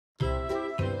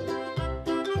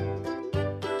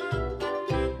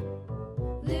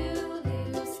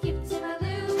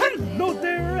Hello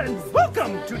there, and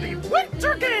welcome to the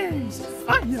Winter Games!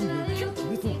 I am your cute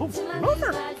little host,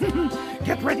 Rover.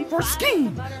 Get ready for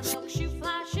skiing! Buttermilk shoe,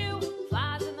 fly shoe,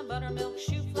 flies in the buttermilk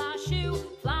shoe, fly shoe,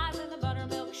 flies in the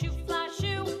buttermilk shoe, fly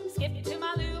shoe. Skip to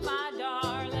my Lou, my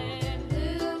darling.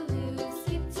 Lou,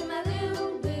 skip to my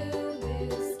Lou,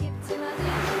 Lou, skip to my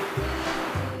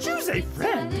Lou. Choose a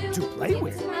friend to play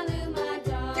with.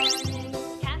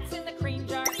 Cats in the cream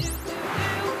jar,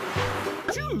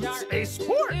 Choose a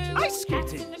sport. Ice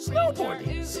skating,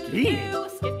 snowboarding, skiing,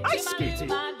 ice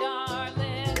skating.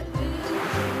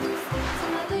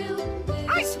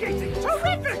 Ice skating,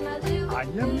 terrific! I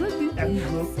am ready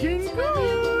and looking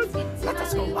good. Let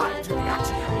us go live to the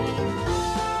action.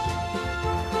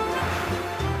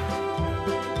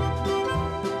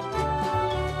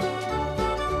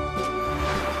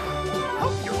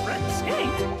 Help your friends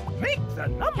skate. Make the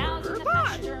number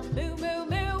 5. Moo, moo,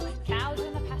 moo. Cows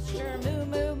in the pasture, moo,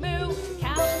 moo, moo.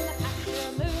 Cows in the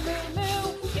pasture, moo, moo, moo.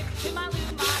 Skip to my Lou,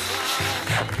 my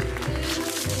darling.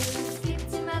 Skip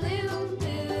to my Lou,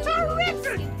 Lou.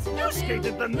 Terrific! You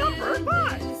skated the number 5.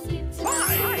 5.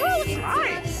 Oh,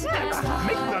 nice.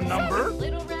 Make the number.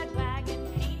 Little red wagon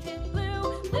painted blue.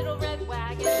 Little red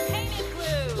wagon painted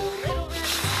blue. Little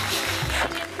red wagon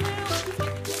painted blue.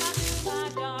 Skip to my Lou, my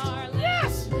darling.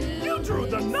 Yes! You drew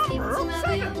the number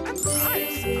 7.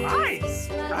 Nice, nice.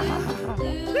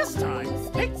 This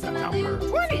time, make the number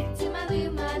 20. To my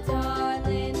Lou, my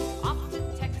darling. Off to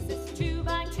Texas 2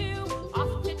 by 2.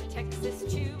 Off to Texas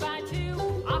 2 by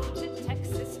 2. Off to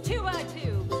Texas 2 by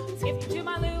 2. Skip to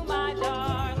my Lou, my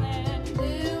darling.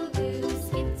 Lou, Lou,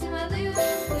 skip to my Lou,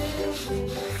 Lou, Lou,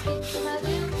 skip to my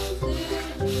Lou, Lou,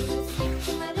 Lou, skip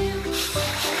to my Lou,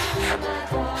 my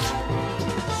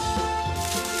darling.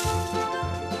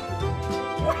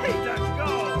 Way to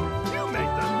go! You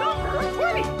made the number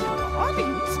 20. The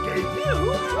audience gave you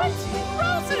 20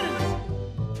 roses.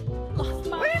 Lost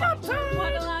my Wait up, partner, time.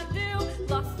 what'll I do?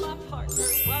 Lost my partner,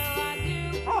 what'll I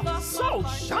do? Oh, Lost so my partner,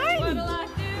 shiny. what'll I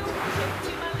do? Skip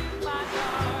to my Lou, my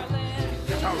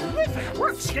darling. Terrific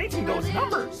work skating those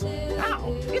numbers. Now,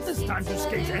 it is time to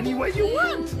skate any way you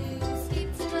want.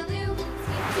 Skip to my Lou,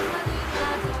 skip to my Lou,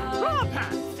 my darling. Draw a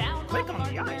path. Found Click my on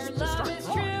the partner, ice to love start is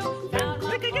drawing. true. Then Found my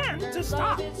click again partner, to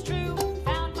stop. Love is true.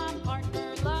 Found my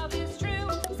partner, love is true.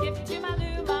 Skip to my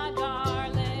Lou, my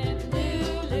darling.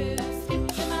 Lou, Lou, skip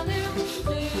to my Lou.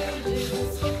 Lou,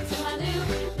 Lou, skip to my Lou.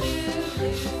 Lou,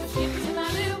 Lou, skip to my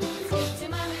Lou. Skip to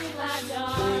my Lou, my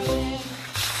darling.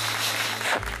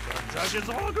 Judges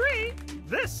all agree.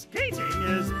 This skating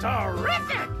is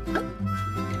terrific.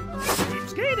 Keep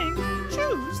skating.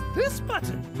 Choose this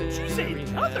button. Choose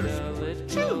another sport.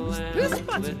 Choose this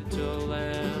button. Little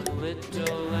lamb,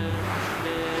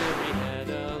 Mary had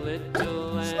a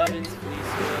little lamb. Its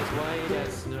fleece was white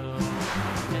as snow.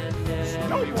 And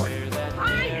everywhere that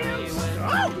Mary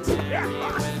went, Mary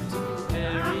went,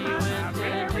 Mary went,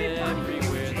 and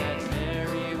everywhere that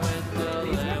Mary went, the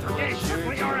lamb was sure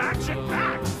Quickly to our action go.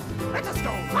 back. Let us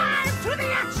go live to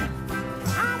the action.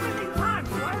 How many times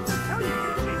do I have to tell you,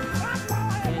 Eugene? That's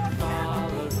why I It love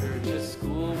followed her to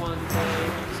school one day,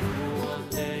 school one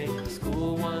day,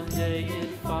 school one day. It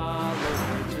followed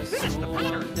her to Finish the school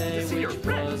pattern one day, to see your which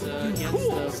friend was do against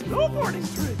cool the snowboarding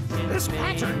trick. This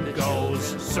pattern goes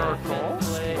circle,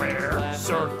 square,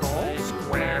 circle,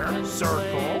 square,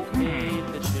 circle.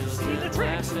 See the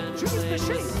tricks. Choose the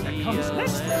shape that comes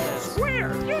next.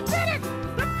 Square. You did it.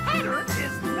 The pattern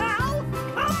is now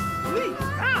complete.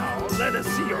 Now let us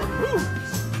see your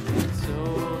moves.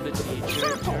 So the teacher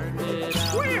Circle, turned it out,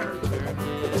 square. turned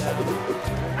it out,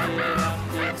 turned it out.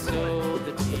 So Excellent.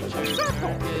 the teacher Circle,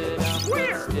 turned it out,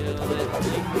 square. but still it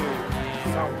lingered near.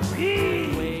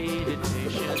 Sweet. Waited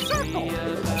patiently Circle,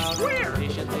 about, square.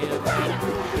 patiently about,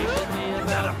 patiently Is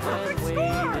that a about, perfect and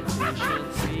score? waited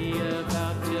patiently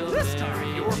about till This Mary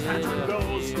time your did pattern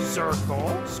goes appear.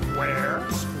 circle, square,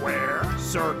 square,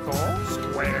 circle,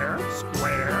 square,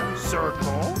 square,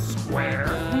 circle, square.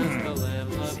 The lamb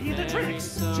loved See the Mary tricks.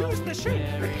 so, Choose the shape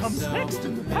that Mary comes so, next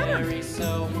in the pattern. Mary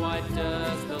so, why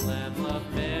does the lamb love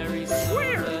Mary so?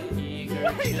 Square. The eager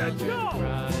Way to children go!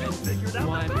 cry. You figured out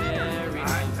Why the pattern. Mary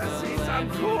Time loves to the see some lamb,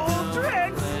 you cool know.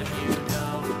 tricks. Lamb, you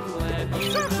know, lamb,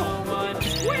 you Circle. know. Why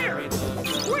Square. Mary loves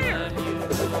the Square. lamb, you know.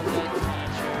 The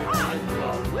teacher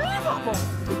Unbelievable!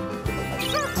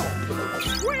 Circle,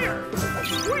 square,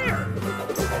 square,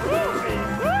 moving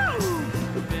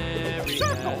move. Mary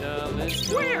Circle, had a little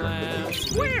square, lamb,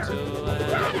 square. little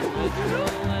lamb, little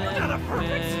lamb. Got a perfect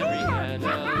Mary score. had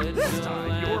a little This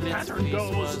time your lamb, its pattern fleece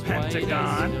goes was white as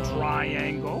pentagon, snow.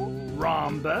 triangle,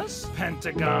 rhombus,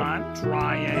 pentagon,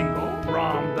 triangle,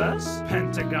 rhombus,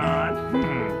 pentagon,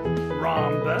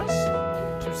 rhombus,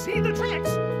 To see the tricks,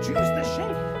 choose the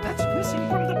shape that's missing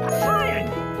from the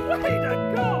triangle. Way to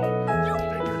go! You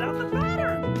figured out the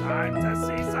pattern. Time to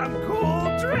see some cool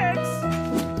tricks.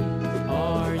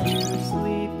 Are you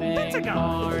sleeping? Pentagon.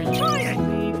 Are you Triangle.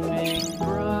 sleeping,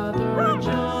 brother Rhombus.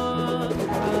 John?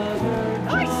 Brother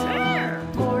Nice John. hair.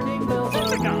 Morning bells are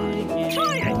Pentagon. ringing.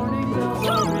 Triangle. Morning bells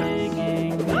are Rhombus.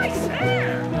 ringing. Nice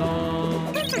hair.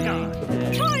 Dong, Pentagon.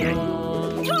 ding, Triangle.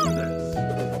 dong. Rhombus.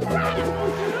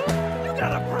 You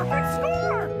got a perfect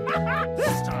score.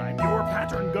 This time your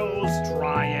pattern goes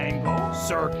triangle,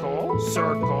 circle,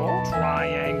 circle,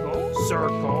 triangle,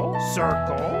 circle,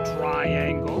 circle,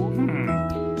 triangle.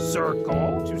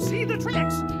 Circle. To see the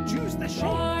tricks, choose the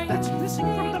shape that's missing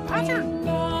from the pattern.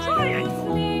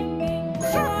 Triangle.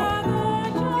 Circle.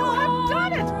 You have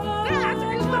done it. That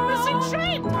is the missing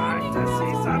shape. Time to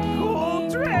see some cool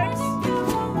tricks.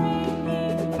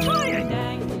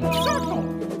 Triangle. Circle.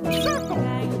 Circle.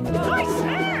 Nice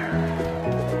hair.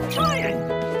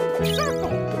 Triangle.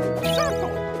 Circle.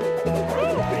 Circle.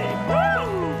 Ruby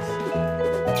Rose.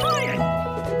 Triangle.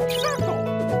 Circle.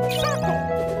 Circle.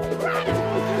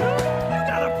 You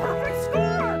got a perfect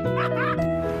score.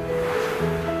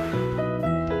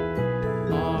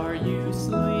 Are you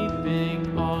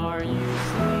sleeping? Are you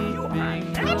sleeping? You are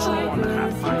natural on the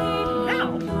half pipe. Now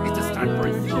it is time for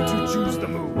you to choose the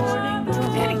moves. Do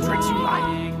any tricks you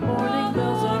like. Morning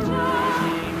bells are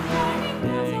ringing.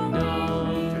 Ding,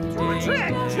 dong. To do a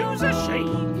trick, choose a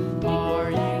shape. Are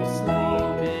you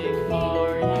sleeping?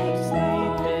 Are you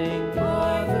sleeping,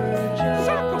 brother John?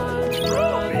 Circle.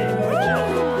 Ruby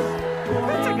Rose.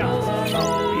 Pentagon. A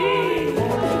V.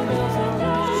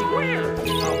 Square.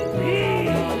 A V.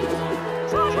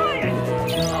 Triangle.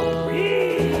 A V.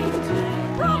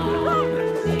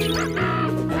 Rhombus.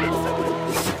 Excellent.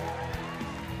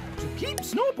 To keep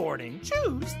snowboarding,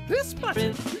 choose this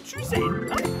button. To choose a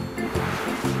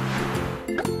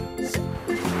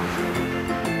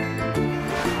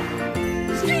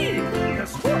skiing, the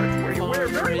sport where you wear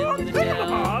very long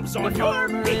thingamabobs on your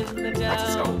feet.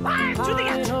 Let's go live to the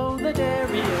edge. Hi-ho, the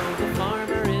dairy-o, the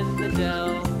farmer in the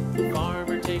dell. The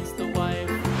farmer takes the wife.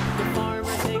 The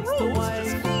farmer takes the Rules to wife.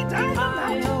 ski down the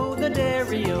mountain. Hi-ho, the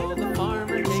dairy-o, the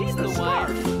farmer You see takes the the scarf,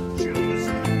 wife. choose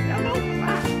yellow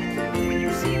black. When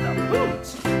you see the boots,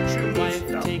 The choose wife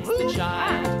the takes the blue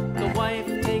child. hat. The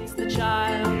wife takes the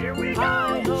child. Here we go.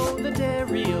 Hi-ho, the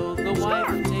dairy-o, the wife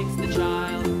Scarf. takes the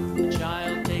child. The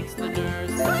child takes the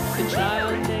nurse. The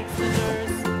child takes the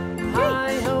nurse.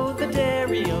 Hi-ho, the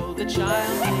dairy-o, the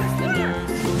child takes the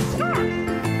nurse. Scarf.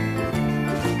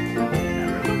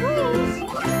 Remember the rules.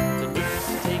 The nurse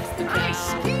takes the I cow.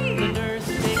 ski. The nurse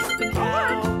takes the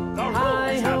cow. Alert, the rules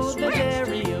Hi-ho, have the switched.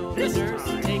 dairy-o, the This nurse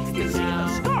time, takes you the see the cow.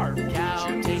 scarf, The cow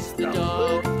choose takes the the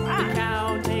dog. blue The hat.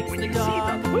 cow takes When the you see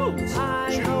dog. the boots,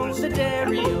 Hi-ho, choose the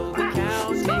dairy-o, the yellow cow black.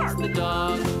 takes Scarf. the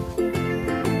dog.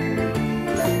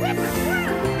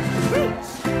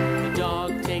 Boots. The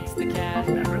dog takes the cat.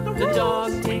 Remember the The rules.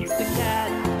 dog takes the cat.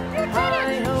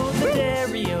 Hi-ho, the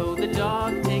dairy-o, the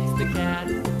dog takes the cat.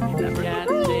 The cat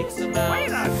takes the mouse. Way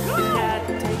to go. The cat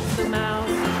takes the mouse.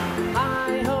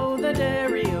 Hi-ho, the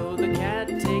dairy-o, the cat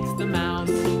takes the mouse.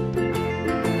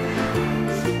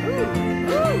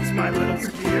 Boots, my little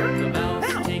skier. The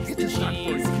mouse Now, takes it the is time for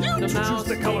cheese. you The to mouse choose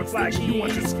the color takes the flag you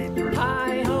want to cheese. ski through.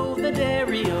 Hi-ho, the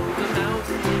dairy-o, the mouse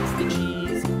takes the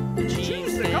cheese. The Choose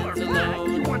cheese the color stands flag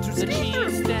alone. you want to The ski through.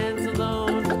 cheese stands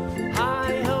alone.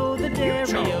 Hi-ho, the dairy-o,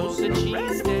 chose the the cheese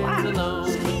red stands flag. alone.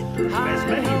 Ski through as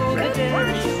many Hi-ho, the red flags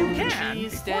as you dairy-o, the can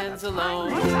cheese before stands the time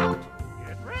alone. runs out.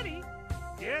 Get ready.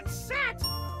 Get set.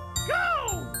 Go!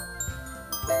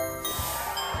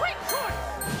 Great choice.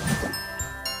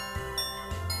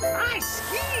 Nice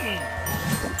skiing.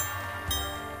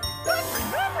 Good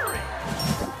remembering.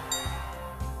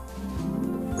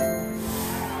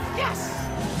 Yes.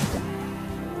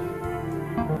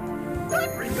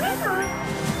 Good remembering.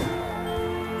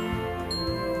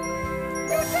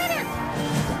 You did it.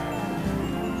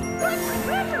 Good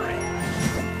remembering.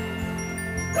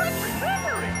 Good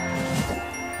remembering.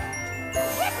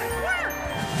 Terrific work.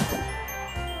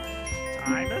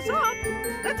 Time is up.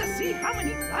 Let's see how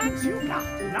many flags you got.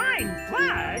 9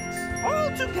 flags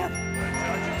altogether. The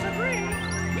judges agree.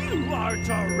 You are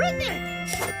terrific.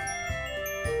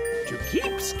 To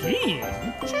keep skiing,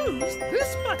 choose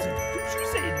this button. To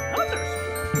choose another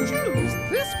sport, choose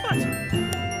this button.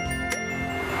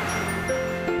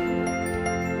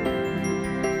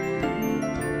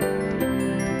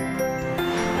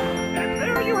 And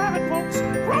there you have it, folks.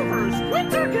 Grover's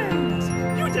Winter Games.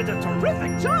 You did a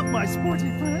terrific job, my sporty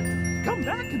friend. Come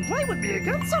back and play with me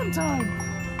again sometime.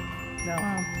 Now,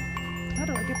 how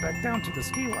do I get back down to the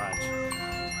ski lodge?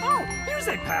 Oh, here's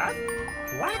a path.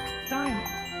 Black diamond.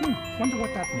 Wonder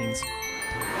what that means.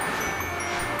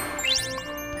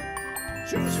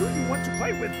 Choose who you want to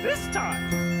play with this time.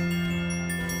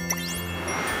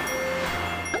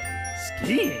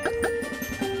 Skiing.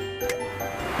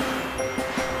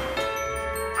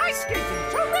 Ice skating,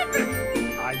 terrific!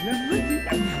 I am ready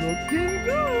and looking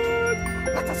good.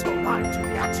 Let us go live to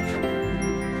the action.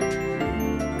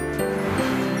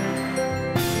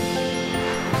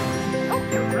 Help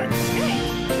your friend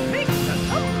skate. Make the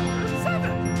number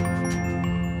 7.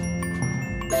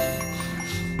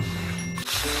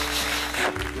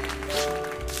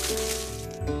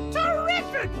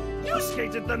 Terrific! You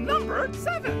skated the number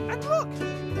 7. And look,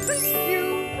 thank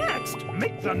you. Next,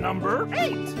 make the number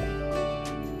 8.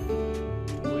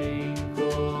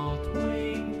 Twinkle,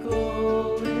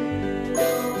 twinkle,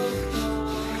 little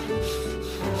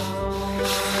star.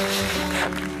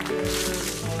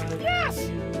 Yes!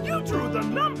 You drew the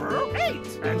number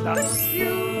 8! And thank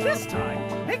you! This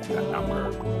time, make the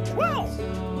number 12!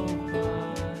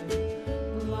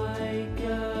 Like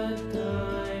a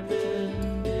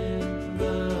diamond in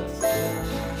the sky.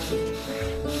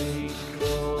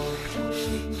 Twinkle,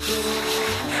 twinkle,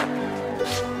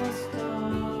 little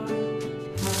star.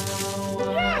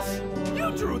 Yes! You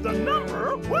drew the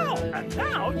number 12! And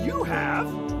now you have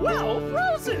 12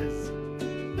 roses!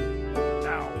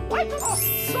 Now wipe it off!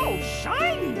 So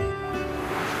shiny!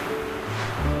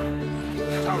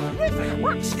 Terrific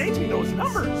work skating those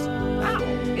numbers! Now,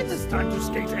 it is time to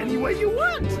skate any way you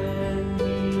want!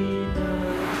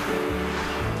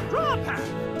 Draw a path!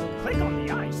 Click on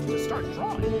the ice to start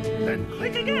drawing, then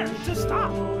click again to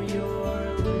stop.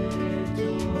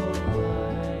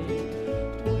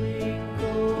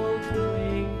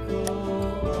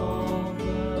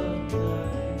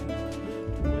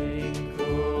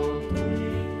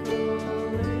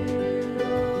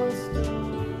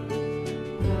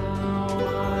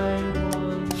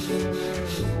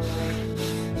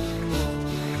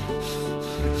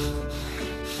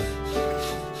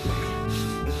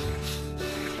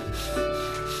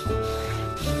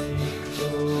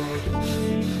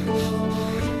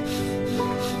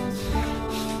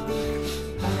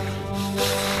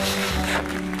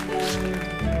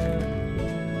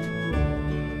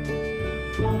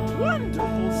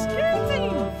 Wonderful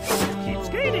skating! Keep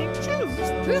skating. Choose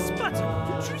this button.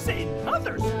 To choose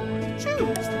another sport,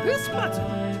 choose this button.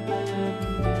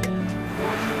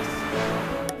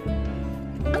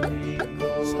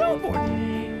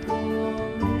 Snowboarding.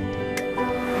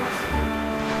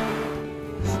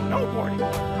 Snowboarding.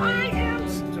 I am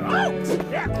stoked.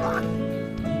 Yeah, rock.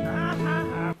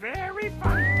 Very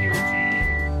fun, Eugene.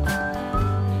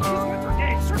 These winter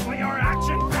games certainly are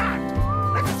action-packed.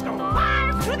 Let us go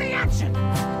live to the action.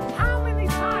 How many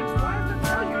times do I have to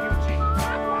tell you, Eugene?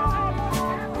 Not while I am on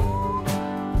camera.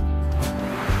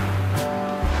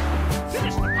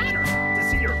 Finish the pattern to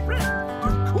see your friend do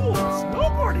cool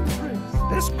snowboarding tricks.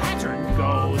 This pattern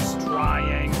goes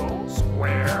triangle,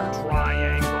 square,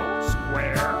 triangle,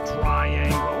 square,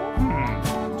 triangle.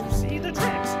 To see the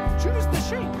tricks, choose the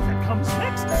shape that comes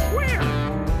next square.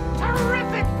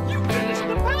 Terrific! You finished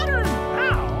the pattern.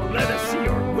 Now, let us see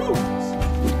your moves.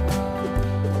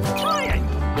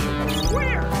 Triangle,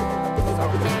 square, so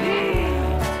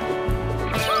neat.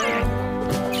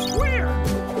 Triangle, square,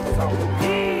 so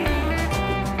neat.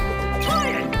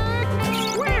 Triangle,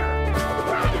 square,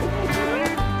 triangle.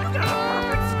 You got a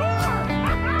perfect score.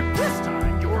 This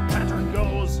time your pattern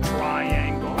goes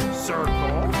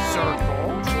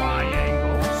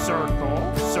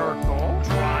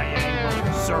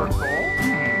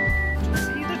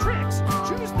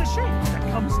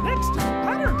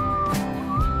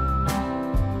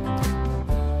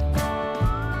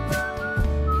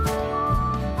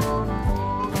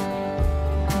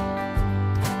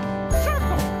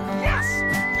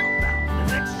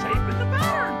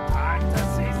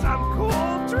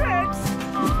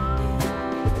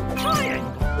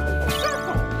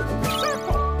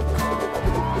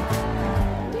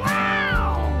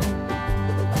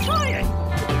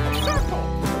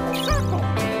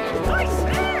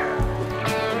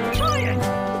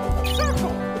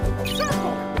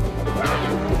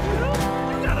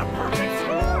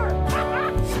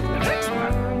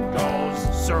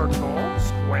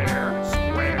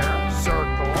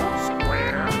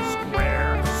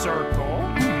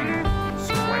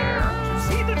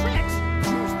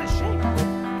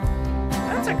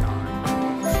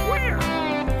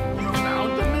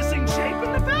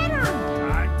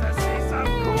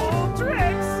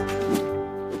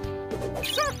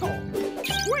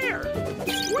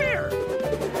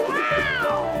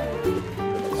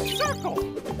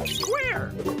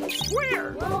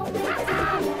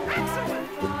Excellent!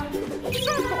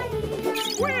 Circle!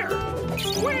 Square!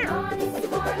 Square!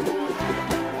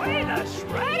 Way to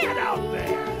shred it out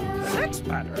there! The next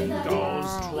pattern goes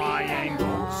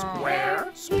triangle,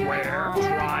 square, square,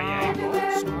 triangle,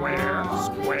 square,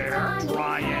 square,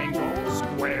 triangle,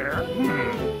 square.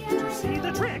 To see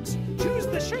the tricks, choose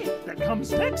the shape that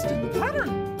comes next in the pattern.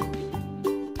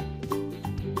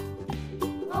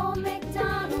 Old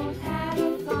MacDonald had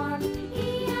a farm,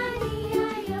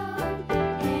 E-I-E-I-O.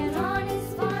 And on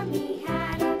his farm he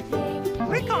had a pig.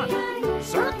 Click on it.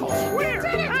 Circle, square.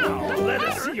 Now, let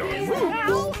us see your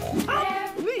moves.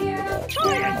 Up, leap,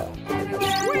 triangle,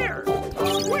 square,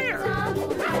 square.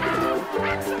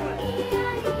 Excellent.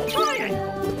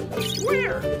 Triangle,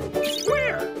 square,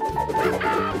 square.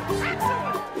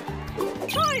 Excellent.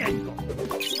 Triangle,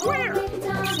 square,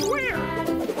 square.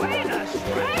 Way to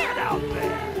shred out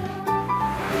there.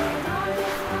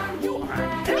 You are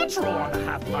natural on the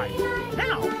half pipe.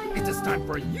 Now, it is time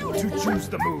for you to choose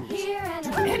the moves.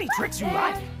 Do any tricks you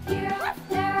like. To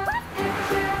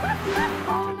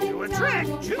do a trick,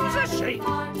 choose a shape.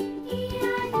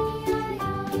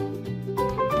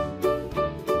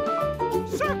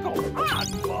 Circle,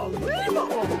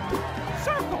 unbelievable.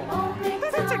 Circle,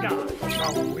 pentagon,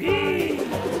 a wee.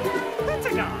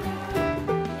 Pentagon.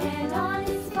 And on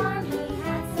his farm he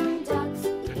had some ducks.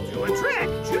 To do a trick,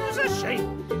 choose a shape.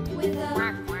 With a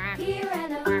here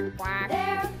and a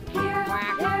there, here,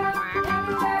 there,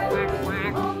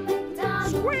 everywhere. Old MacDonald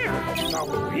Square, a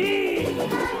wee.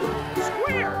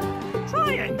 Square,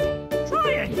 triangle,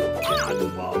 triangle,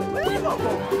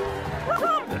 unbelievable.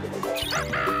 Rhombus.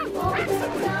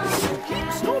 Excellent. To keep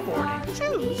snowboarding,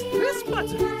 choose this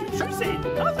button. To choose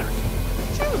another,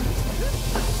 choose this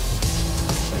button.